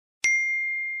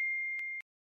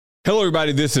Hello,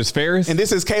 everybody. This is Ferris. And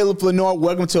this is Caleb Lenore.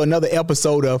 Welcome to another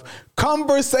episode of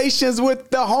Conversations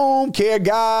with the Homecare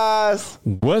Guys.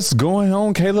 What's going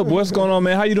on, Caleb? What's going on,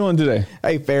 man? How you doing today?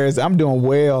 Hey, Ferris. I'm doing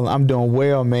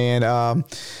well, man.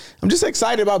 I'm just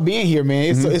excited about being here,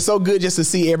 man. It's so good just to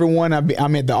see everyone.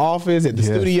 I'm at the office, at the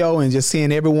studio, and just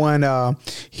seeing everyone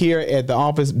here at the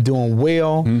office doing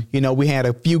well. You know, we had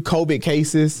a few COVID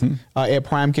cases at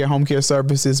Prime Care Home Care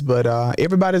Services, but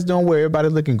everybody's doing well.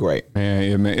 Everybody's looking great.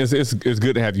 Man, it's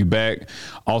good to have you back.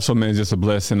 Also, man, just a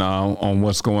blessing on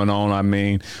what's going on. I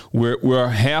mean, we're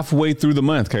halfway through the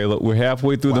month, Caleb. We're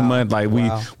halfway through the month. Like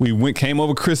we came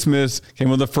over Christmas, came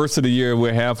over the first of the year.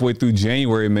 We're halfway through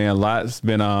January, man.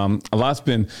 A lot's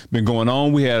been going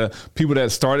on. We had people that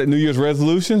started New Year's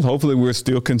resolutions. Hopefully, we're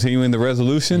still continuing the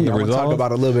resolution. Yeah, we'll talk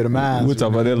about a little bit of mine. We'll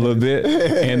talk about that a little bit.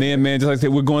 And then, man, just like I said,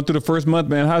 we're going through the first month,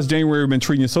 man. How's January been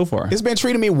treating you so far? It's been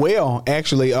treating me well,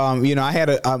 actually. You know, I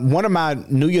had one of my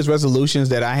New Year's resolutions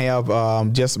that I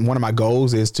have. Just one of my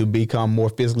goals is to become more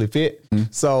physically fit.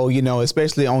 So, you know,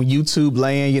 especially on YouTube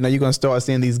land, you know, you're gonna start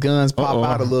seeing these guns pop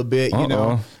out a little bit. You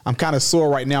know, I'm kind of sore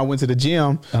right now. I went to the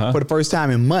gym for the first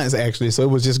time in months, actually. So it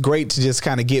was just great to just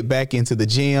kind of get back into the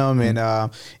gym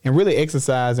and really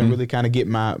exercise and really kind of get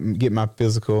my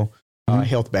physical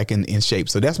health back in shape.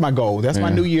 So that's my goal. That's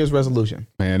my New Year's resolution.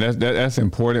 Man, that's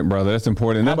important, brother. That's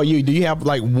important. How about you? Do you have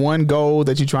like one goal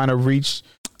that you're trying to reach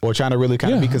or trying to really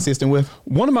kind of be consistent with?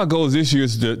 One of my goals this year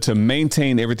is to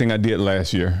maintain everything I did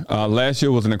last year. Last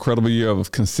year was an incredible year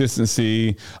of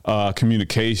consistency,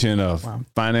 communication, of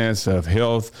finance, of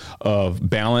health, of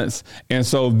balance. And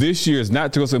so this year is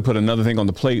not to go and put another thing on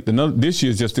the plate. This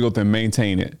year is just to go through and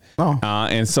maintain it.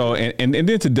 And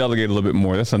then to delegate a little bit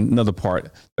more. That's another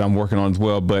part that I'm working on as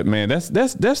well. But man,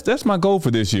 that's my goal for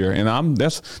this year. And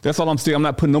that's all I'm still. I'm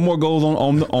not putting no more goals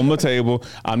on the table.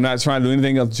 I'm not trying to do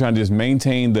anything else. I'm trying to just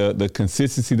maintain the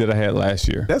consistency that I had last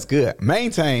year. That's good.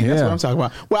 Maintain. That's what I'm talking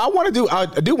about. Well,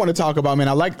 I do want to talk about, man.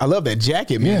 I love that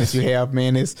jacket, man, that you have,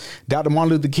 man. It's Dr.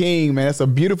 Martin Luther King, man. That's a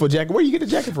beautiful jacket. Where do you get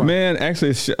the jacket from? Man,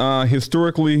 actually, it's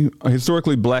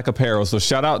historically black apparel. So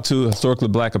shout out to Historically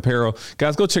Black Apparel.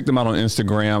 Guys, go check them out on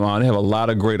Instagram. They have a lot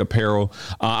of great apparel.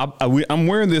 I'm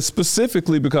wearing this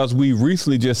specifically because we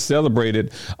recently just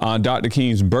celebrated Dr.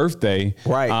 King's birthday.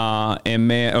 Right. And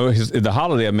man, the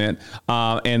holiday I meant.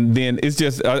 And then it's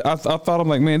just, I thought, I'm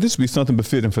like, man, this would be something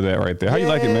befitting for that right there. How you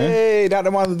like it, man? Hey,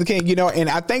 Dr. Martin Luther King. You know, and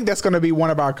I think that's going to be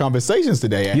one of our conversations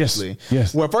today, actually.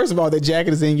 Yes. Well, first of all, the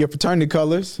jacket is in your fraternity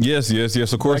colors. Yes.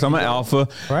 Of course, I'm an Alpha.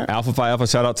 Right. Alpha Phi Alpha.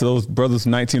 Shout out to those brothers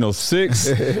from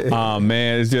 1906.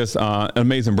 Man, it's just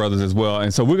amazing brothers as well.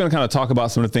 And so we're going to kind of talk about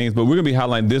some of the things, but we're going to be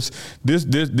highlighting this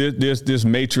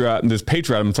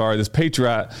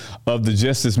patriot of the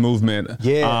justice movement.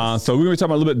 Yes. So we're going to be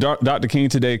talking about a little bit Dr. King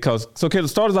today. Okay,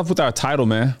 let's start us off with our title,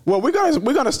 man. Well, we're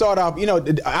gonna start off. You know,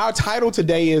 our title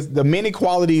today is the many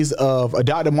qualities of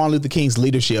Dr. Martin Luther King's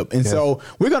leadership, and so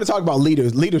we're gonna talk about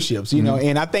leaderships. You know,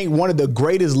 and I think one of the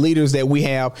greatest leaders that we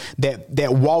have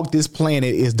that walked this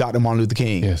planet is Dr. Martin Luther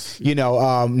King. Yes. You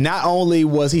know, not only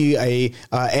was he a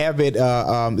avid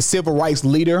civil rights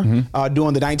leader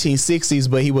during the 1960s,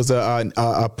 but he was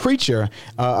a preacher,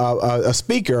 a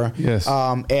speaker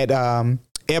at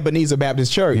Ebenezer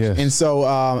Baptist Church. And so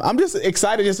I'm just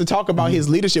excited just to talk about his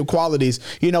leadership qualities.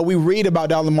 You know, we read about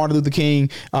Dr. Martin Luther King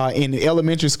in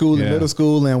elementary school and middle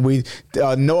school, and we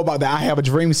know about the I Have a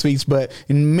Dream speech, but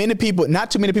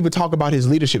not too many people talk about his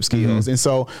leadership skills. And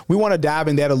so we want to dive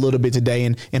in that a little bit today.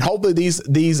 And hopefully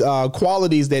these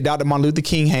qualities that Dr. Martin Luther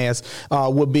King has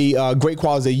would be great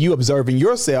qualities that you observe in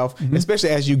yourself,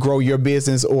 especially as you grow your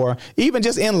business or even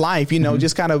just in life, you know,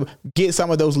 just kind of get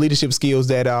some of those leadership skills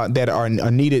that are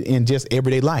needed in just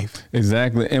everyday life.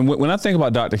 Exactly. And when I think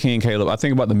about Dr. King, Caleb, I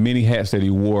think about the many hats that he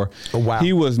wore.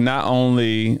 He was not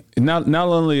only a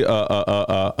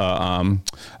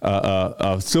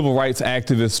civil rights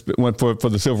activist for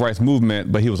the civil rights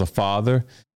movement, but he was a father.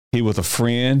 He was a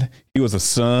friend. He was a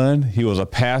son. He was a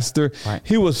pastor. Right.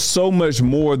 He was so much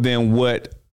more than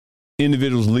what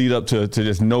individuals lead up to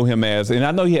just know him as. And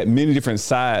I know he had many different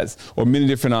sides or many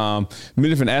different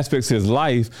aspects of his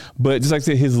life, but just like I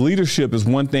said, his leadership is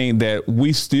one thing that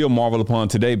we still marvel upon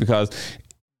today, because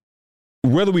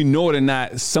whether we know it or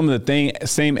not, some of the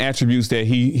same attributes that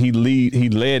he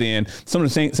led in, some of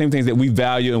the same things that we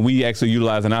value and we actually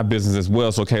utilize in our business as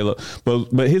well. So Caleb,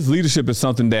 but his leadership is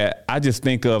something that I just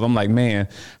think of. I'm like, man,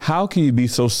 how can you be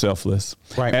so selfless?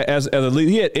 Right. As a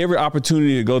leader, he had every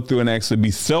opportunity to go through and actually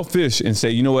be selfish and say,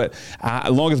 you know what,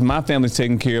 as long as my family's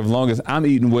taken care of, as long as I'm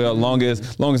eating well,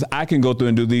 as long as I can go through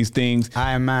and do these things,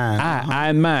 I am mine. I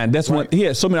am mine. That's right. He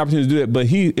had so many opportunities to do it, but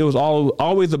it was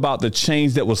always about the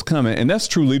change that was coming. And that's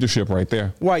true leadership right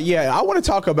there. Right. Yeah. I want to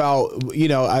talk about,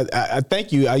 I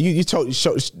thank you. You told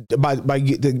by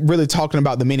really talking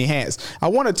about the many hats. I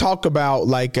want to talk about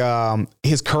like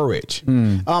his courage.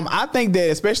 I think that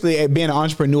especially at being an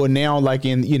entrepreneur now, like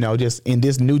in, just in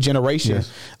this new generation,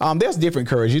 there's different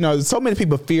courage. So many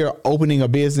people fear opening a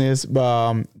business.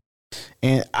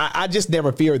 And I just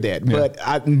never feared that. Yeah. But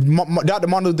Dr.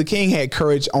 Martin Luther King had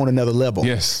courage on another level.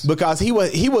 Yes. Because he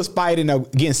was fighting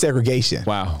against segregation.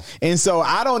 Wow. And so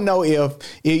I don't know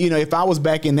if I was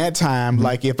back in that time,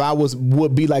 like if I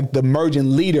would be like the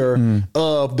emerging leader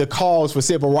of the cause for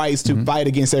civil rights to fight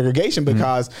against segregation,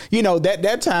 because,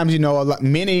 that times,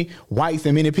 many whites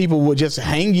and many people would just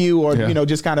hang you or,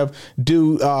 just kind of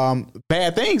do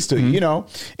bad things to you,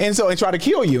 and try to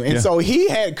kill you. And so he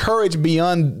had courage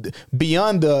beyond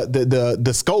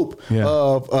the scope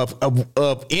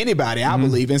of anybody, I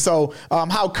believe. And so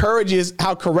how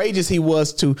courageous he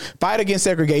was to fight against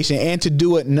segregation and to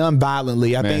do it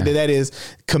non-violently. I think that is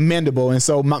commendable. And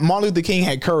so Martin Luther King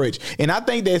had courage. And I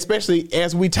think that especially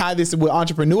as we tie this with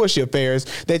entrepreneurship fairs,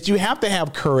 that you have to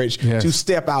have courage to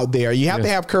step out there. You have to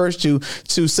have courage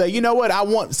to say, you know what, I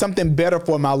want something better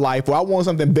for my life, or I want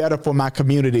something better for my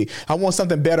community. I want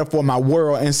something better for my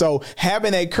world. And so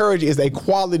having that courage is a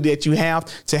quality that you have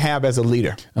to have as a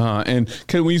leader. And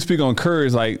when you speak on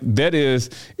courage, like that is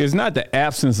not the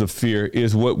absence of fear,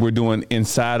 is what we're doing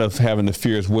inside of having the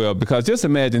fear as well. Because just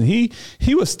imagine he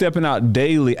was stepping out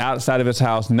daily outside of his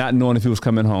house, not knowing if he was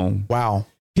coming home. Wow.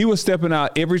 He was stepping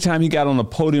out every time he got on the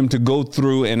podium to go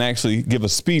through and actually give a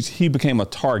speech. He became a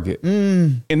target.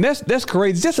 And that's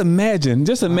crazy. Just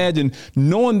imagine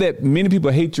knowing that many people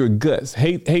hate your guts,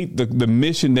 hate the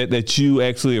mission that you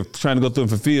actually are trying to go through and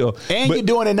fulfill. And you're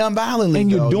doing it nonviolently. And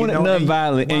you're doing it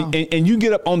nonviolently. And you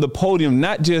get up on the podium,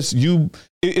 not just you.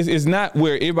 It's not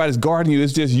where everybody's guarding you.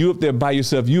 It's just you up there by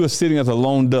yourself. You are sitting as a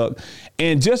lone duck.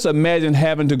 And just imagine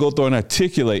having to go through and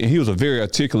articulate. And he was a very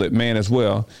articulate man as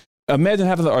well. Imagine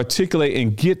having to articulate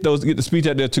and get the speech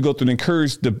out there to go through and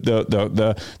encourage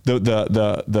the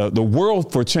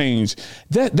world for change.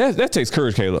 That takes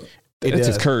courage, Caleb. It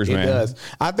takes courage, man. It does.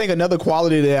 I think another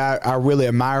quality that I really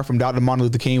admire from Dr. Martin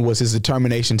Luther King was his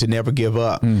determination to never give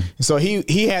up. So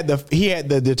he had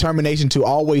the determination to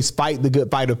always fight the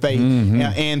good fight of faith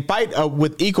and fight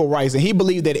with equal rights. And he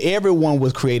believed that everyone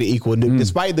was created equal,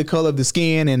 despite the color of the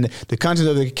skin and the content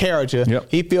of the character.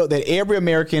 He felt that every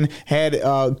American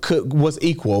was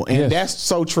equal, and that's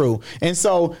so true. And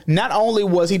so not only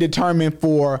was he determined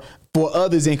for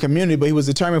others in community, but he was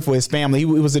determined for his family. He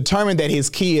was determined that his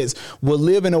kids will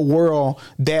live in a world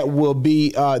that will be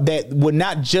that would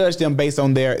not judge them based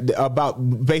on their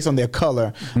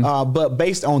color, but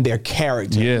based on their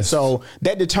character. Yes. So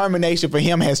that determination for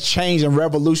him has changed and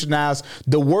revolutionized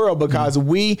the world, because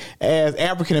we as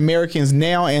African Americans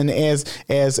now, and as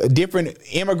different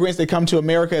immigrants that come to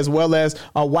America, as well as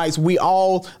whites, we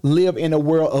all live in a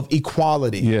world of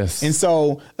equality. Yes. And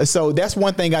so that's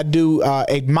one thing I do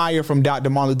admire from Dr.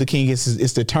 Martin Luther King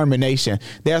is determination.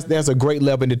 There's a great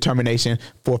level of determination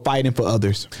for fighting for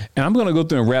others. And I'm going to go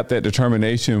through and wrap that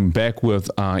determination back with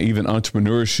even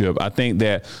entrepreneurship. I think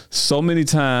that so many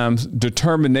times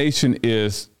determination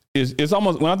is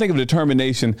almost, when I think of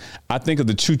determination, I think of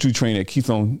the choo-choo train that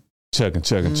keeps on chugging.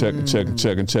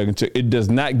 It does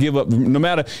not give up. No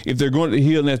matter if they're going to the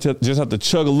hill and they just have to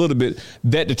chug a little bit,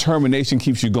 that determination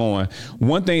keeps you going.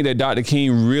 One thing that Dr.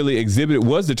 King really exhibited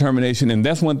was determination. And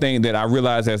that's one thing that I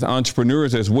realized as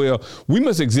entrepreneurs as well. We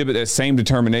must exhibit that same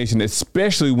determination,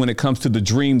 especially when it comes to the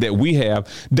dream that we have.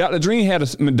 Dr. King had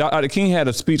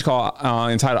a speech called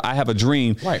entitled, "I Have a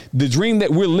Dream." Right. The dream that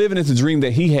we're living is the dream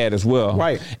that he had as well.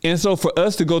 Right. And so for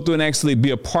us to go through and actually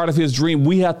be a part of his dream,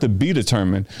 we have to be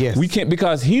determined. Yes. We can't,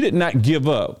 because he did not give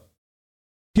up.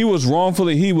 He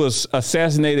was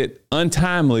assassinated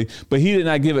untimely, but he did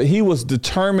not give it. He was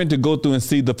determined to go through and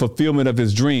see the fulfillment of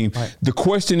his dream. Right. The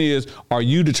question is, are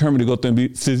you determined to go through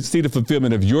and see the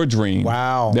fulfillment of your dream?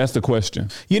 Wow. That's the question.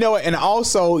 And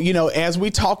also, as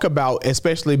we talk about,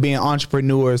 especially being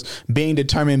entrepreneurs, being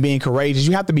determined, being courageous,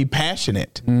 you have to be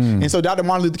passionate. And so Dr.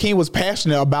 Martin Luther King was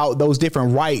passionate about those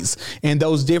different rights and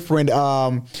those different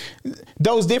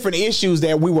issues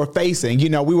that we were facing.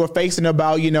 We were facing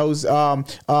about,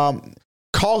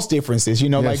 cost differences,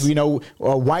 yes. Like,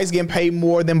 whites getting paid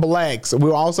more than blacks. We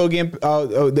were also getting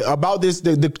about this,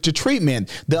 the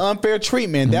treatment, the unfair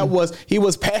treatment. He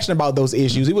was passionate about those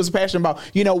issues. He was passionate about,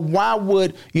 why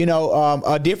would,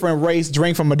 a different race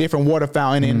drink from a different water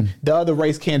fountain and the other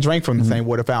race can't drink from the same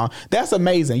water fountain. That's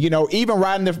amazing. Even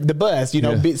riding the bus,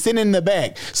 sitting in the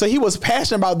back. So he was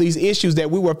passionate about these issues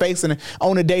that we were facing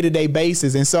on a day-to-day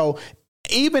basis. And so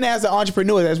even as an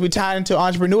entrepreneur, as we tie into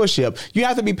entrepreneurship, you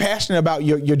have to be passionate about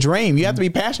your dream. You have to be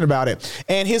passionate about it.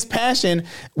 And his passion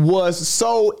was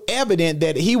so evident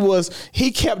that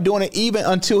he kept doing it even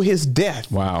until his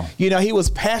death. Wow. He was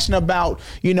passionate about,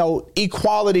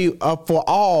 equality for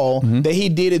all, that he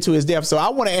did it to his death. So I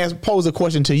want to pose a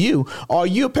question to you. Are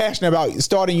you passionate about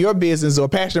starting your business or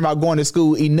passionate about going to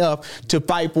school enough to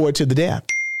fight for it to the death?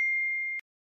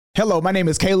 Hello, my name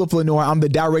is Caleb Lenore. I'm the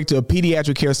Director of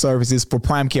Pediatric Care Services for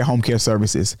Homecare Home Care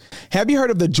Services. Have you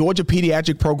heard of the Georgia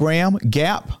Pediatric Program,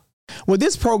 GAP? Well,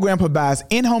 this program provides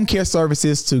in-home care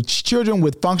services to children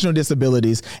with functional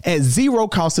disabilities at zero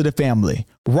cost to the family.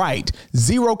 Right,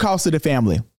 zero cost to the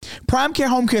family. Homecare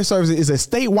Home Care Services is a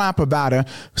statewide provider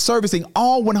servicing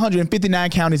all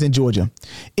 159 counties in Georgia.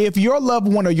 If your loved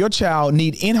one or your child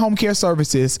need in-home care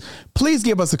services, please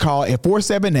give us a call at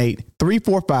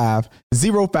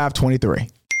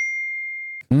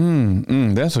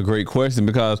 478-345-0523. That's a great question,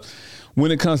 because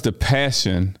when it comes to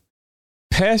passion,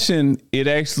 it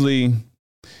actually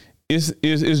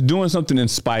is doing something in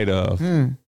spite of.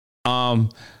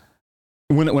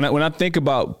 When I think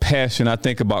about passion, I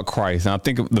think about Christ. And I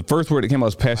think the first word that came out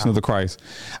was passion of the Christ.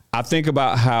 I think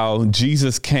about how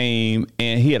Jesus came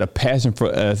and he had a passion for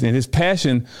us. And his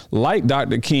passion, like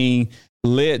Dr. King,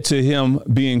 led to him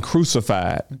being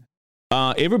crucified.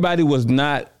 Everybody was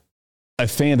not a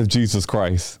fan of Jesus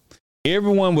Christ.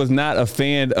 Everyone was not a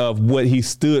fan of what he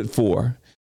stood for.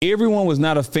 Everyone was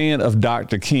not a fan of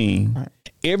Dr. King. Right.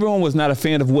 Everyone was not a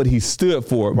fan of what he stood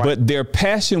for, but their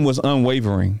passion was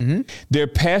unwavering. Their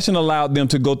passion allowed them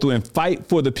to go through and fight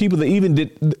for the people that even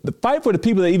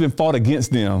fought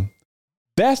against them.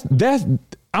 That's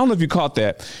I don't know if you caught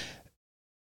that.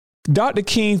 Dr.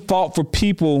 King fought for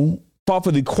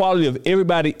the equality of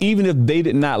everybody, even if they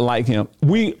did not like him.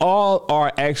 We all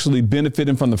are actually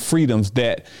benefiting from the freedoms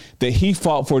that he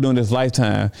fought for during his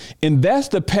lifetime. And that's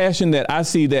the passion that I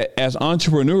see, that as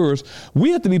entrepreneurs,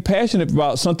 we have to be passionate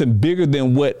about something bigger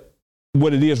than what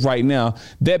it is right now.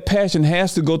 That passion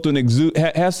has to go through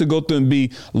and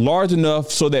be large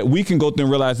enough so that we can go through and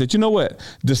realize that, you know what,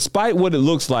 despite what it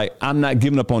looks like, I'm not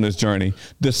giving up on this journey.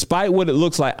 Despite what it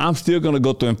looks like, I'm still going to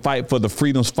go through and fight for the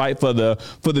freedoms, fight for the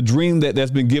dream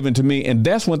that's been given to me. And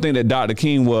that's one thing that Dr.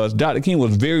 King was. Dr. King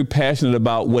was very passionate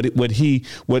about what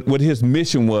his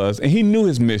mission was, and he knew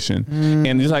his mission.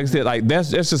 And just like I said,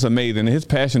 that's just amazing. And his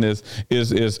passion is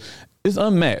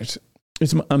unmatched.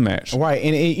 It's unmatched. Right.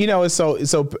 And it's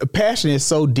so passion is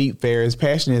so deep, Ferris.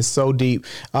 Passion is so deep.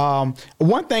 One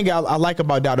thing I like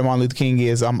about Dr. Martin Luther King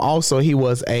is also he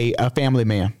was a family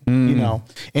man,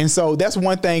 and so that's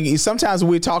one thing. Sometimes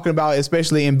we're talking about,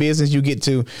 especially in business, you get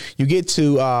to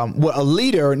what a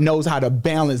leader knows how to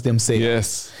balance themselves.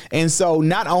 Yes. And so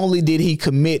not only did he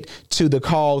commit to the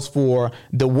cause for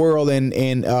the world and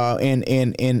in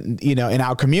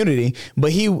our community,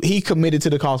 but he committed to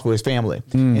the cause for his family.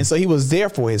 And so he was there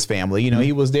for his family.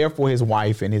 He was there for his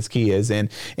wife and his kids. And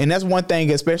that's one thing,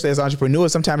 especially as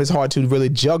entrepreneurs, sometimes it's hard to really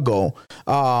juggle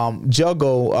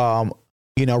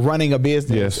running a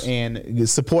business and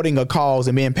supporting a cause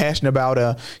and being passionate about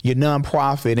your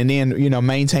nonprofit, and then,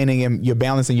 maintaining your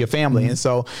balance in your family. And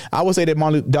so I would say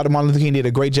that Dr. Martin Luther King did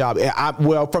a great job.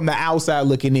 From the outside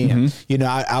looking in,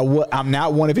 I'm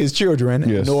not one of his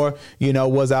children, nor,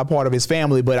 was I part of his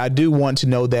family, but I do want to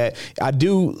know that I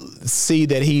do see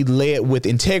that he led with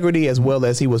integrity as well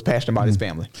as he was passionate about his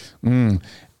family.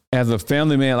 As a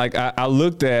family man, I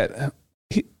looked at,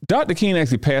 Dr. King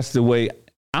actually passed away.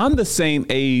 I'm the same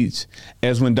age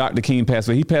as when Dr. King passed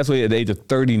away. He passed away at the age of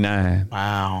 39.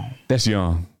 Wow. That's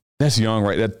young. That's young,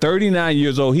 right? At 39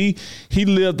 years old, he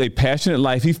lived a passionate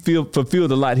life. He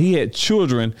fulfilled a lot. He had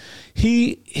children.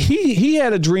 He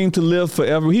had a dream to live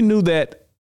forever. He knew that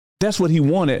that's what he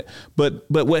wanted. But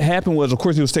what happened was, of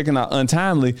course, he was taken out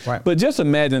untimely. Right. But just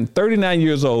imagine, 39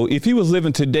 years old, if he was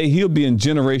living today, he'll be in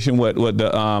generation,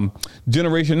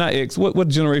 generation, not X, what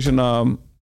generation,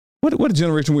 What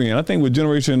generation we in? I think we're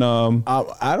generation.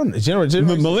 I don't know. Generation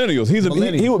millennials. He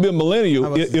would be a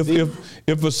millennial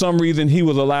if for some reason he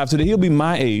was alive today. He'll be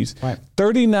my age. Right.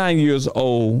 39 years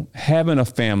old, having a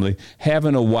family,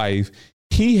 having a wife.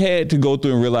 He had to go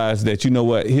through and realize that,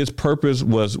 his purpose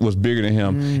was bigger than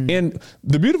him. And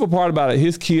the beautiful part about it,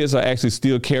 his kids are actually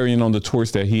still carrying on the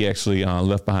torch that he actually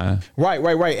left behind.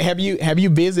 Right. Have you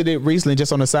visited recently,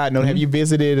 just on a side note, have you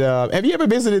ever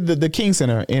visited the King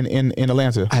Center in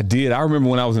Atlanta? I did. I remember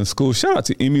when I was in school. Shout out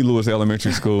to Emmy Lewis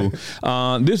Elementary School.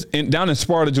 Down in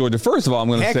Sparta, Georgia. First of all, I'm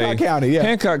going to say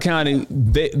Hancock County,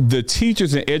 the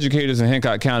teachers and educators in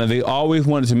Hancock County, they always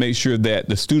wanted to make sure that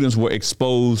the students were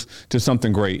exposed to something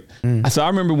great. So I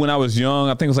remember when I was young,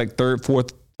 I think it was like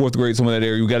fourth fourth grade, somewhere in that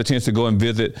area. We got a chance to go and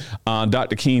visit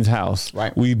Dr. King's house.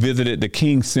 Right. We visited the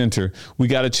King Center. We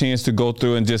got a chance to go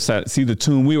through and just see the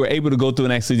tomb. We were able to go through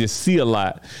and actually just see a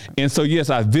lot. And so, yes,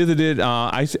 I visited.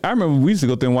 I remember we used to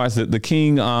go through and watch the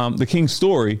King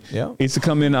story. Yeah. It used to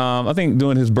come in, I think,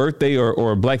 during his birthday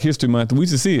or Black History Month. We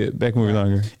used to see it back when we were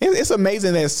younger. It's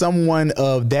amazing that someone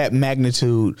of that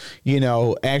magnitude,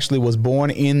 actually was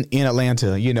born in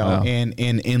Atlanta, wow.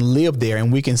 and lived there,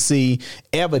 and we can see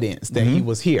evidence that he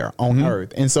was here on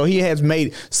earth. And so he has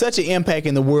made such an impact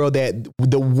in the world that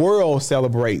the world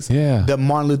celebrates the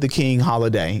Martin Luther King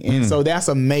holiday. And so that's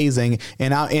amazing.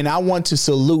 And I want to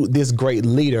salute this great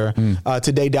leader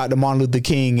today, Dr. Martin Luther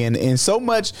King. And so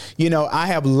much, I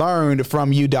have learned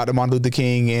from you, Dr. Martin Luther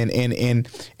King, and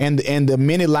the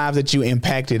many lives that you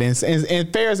impacted.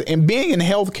 And being in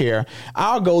healthcare,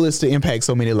 our goal is to impact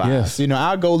so many lives. Yes.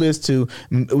 Our goal is to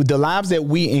the lives that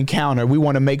we encounter. We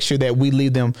want to make sure that we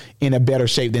leave them in a better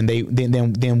shape than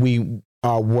we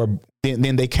were.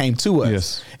 Then they came to us.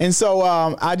 Yes. And so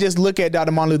I just look at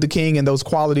Dr. Martin Luther King and those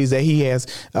qualities that he has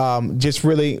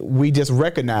we just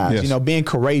recognize, yes. Being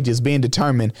courageous, being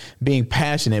determined, being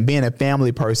passionate, being a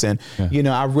family person.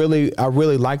 Yeah. I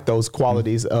really like those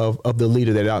qualities of the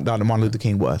leader that Dr. Martin Luther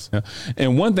King was. Yeah.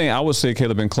 And one thing I would say,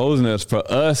 Caleb, in closing is for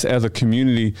us as a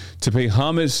community to pay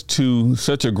homage to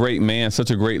such a great man, such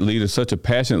a great leader, such a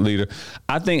passionate leader.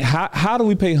 I think how do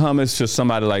we pay homage to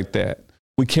somebody like that?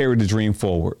 We carry the dream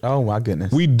forward. Oh my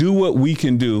goodness. We do what we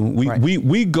can do.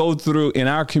 We go through in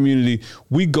our community,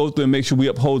 we go through and make sure we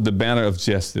uphold the banner of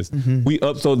justice. We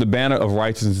uphold the banner of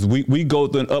righteousness. We go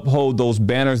through and uphold those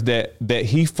banners that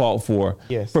he fought for.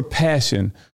 Yes. For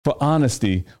passion, for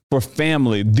honesty, for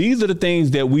family. These are the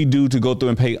things that we do to go through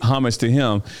and pay homage to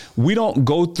him. We don't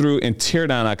go through and tear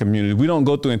down our community. We don't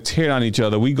go through and tear down each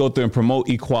other. We go through and promote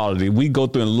equality. We go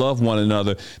through and love one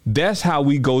another. That's how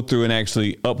we go through and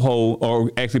actually uphold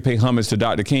or actually pay homage to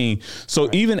Dr. King. So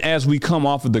even as we come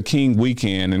off of the King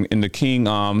weekend and the King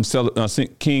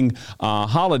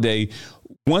holiday,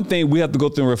 one thing we have to go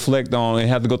through and reflect on and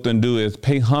have to go through and do is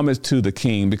pay homage to the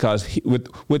King, because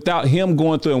without him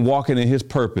going through and walking in his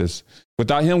purpose,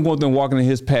 without him going through and walking in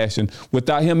his passion,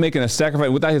 without him making a sacrifice,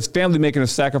 without his family making a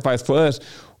sacrifice for us,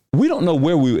 we don't know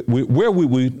where would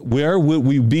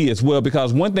we be as well.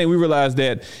 Because one thing we realize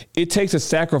that it takes a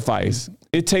sacrifice.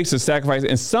 It takes a sacrifice,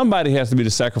 and somebody has to be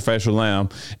the sacrificial lamb.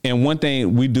 And one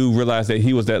thing we do realize that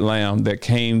he was that lamb that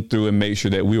came through and made sure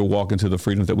that we were walking to the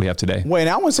freedoms that we have today. Well, and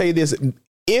I want to say this.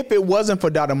 If it wasn't for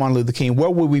Dr. Martin Luther King, where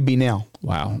would we be now?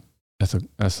 Wow. That's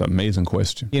an amazing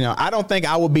question. I don't think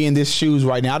I would be in this shoes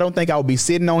right now. I don't think I would be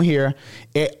sitting on here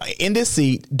in this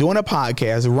seat doing a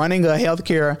podcast, running a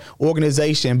healthcare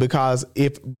organization, because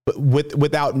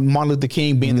without Martin Luther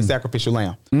King being the sacrificial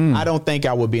lamb, I don't think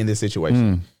I would be in this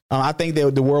situation. I think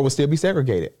that the world would still be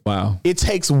segregated. Wow. It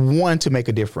takes one to make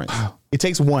a difference. Wow. It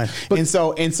takes one. And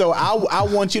so I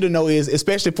want you to know is,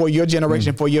 especially for your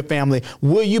generation, for your family,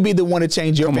 will you be the one to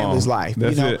change your family's life?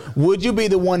 That's it. Would you be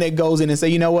the one that goes in and say,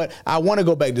 you know what, I want to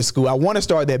go back to school. I want to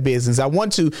start that business. I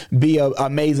want to be an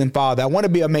amazing father. I want to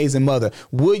be an amazing mother.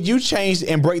 Would you change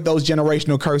and break those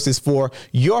generational curses for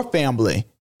your family?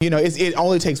 It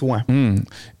only takes one.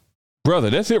 Brother,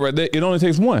 that's it right there. It only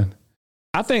takes one.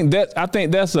 I think that's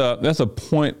a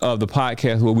point of the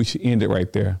podcast where we should end it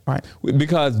right there. Right.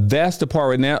 Because that's the part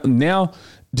right now. Now,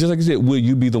 just like you said, will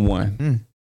you be the one?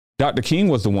 Dr. King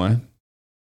was the one.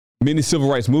 Many civil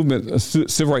rights movement,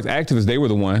 civil rights activists, they were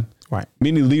the one. Right.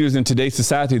 Many leaders in today's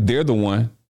society, they're the one.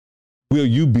 Will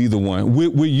you be the one?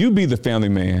 Will you be the family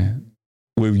man?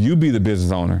 Will you be the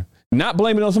business owner? Not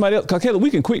blaming it on somebody else. Because, Caleb, we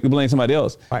can quickly blame somebody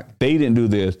else. Right. They didn't do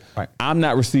this. Right. I'm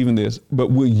not receiving this.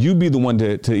 But will you be the one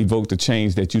to evoke the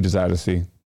change that you desire to see?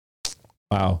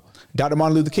 Wow. Dr.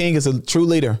 Martin Luther King is a true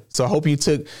leader. So I hope you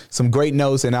took some great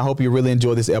notes, and I hope you really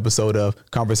enjoyed this episode of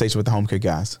Conversation with the Homecare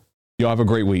Guys. Y'all have a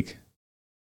great week.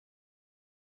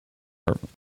 Perfect.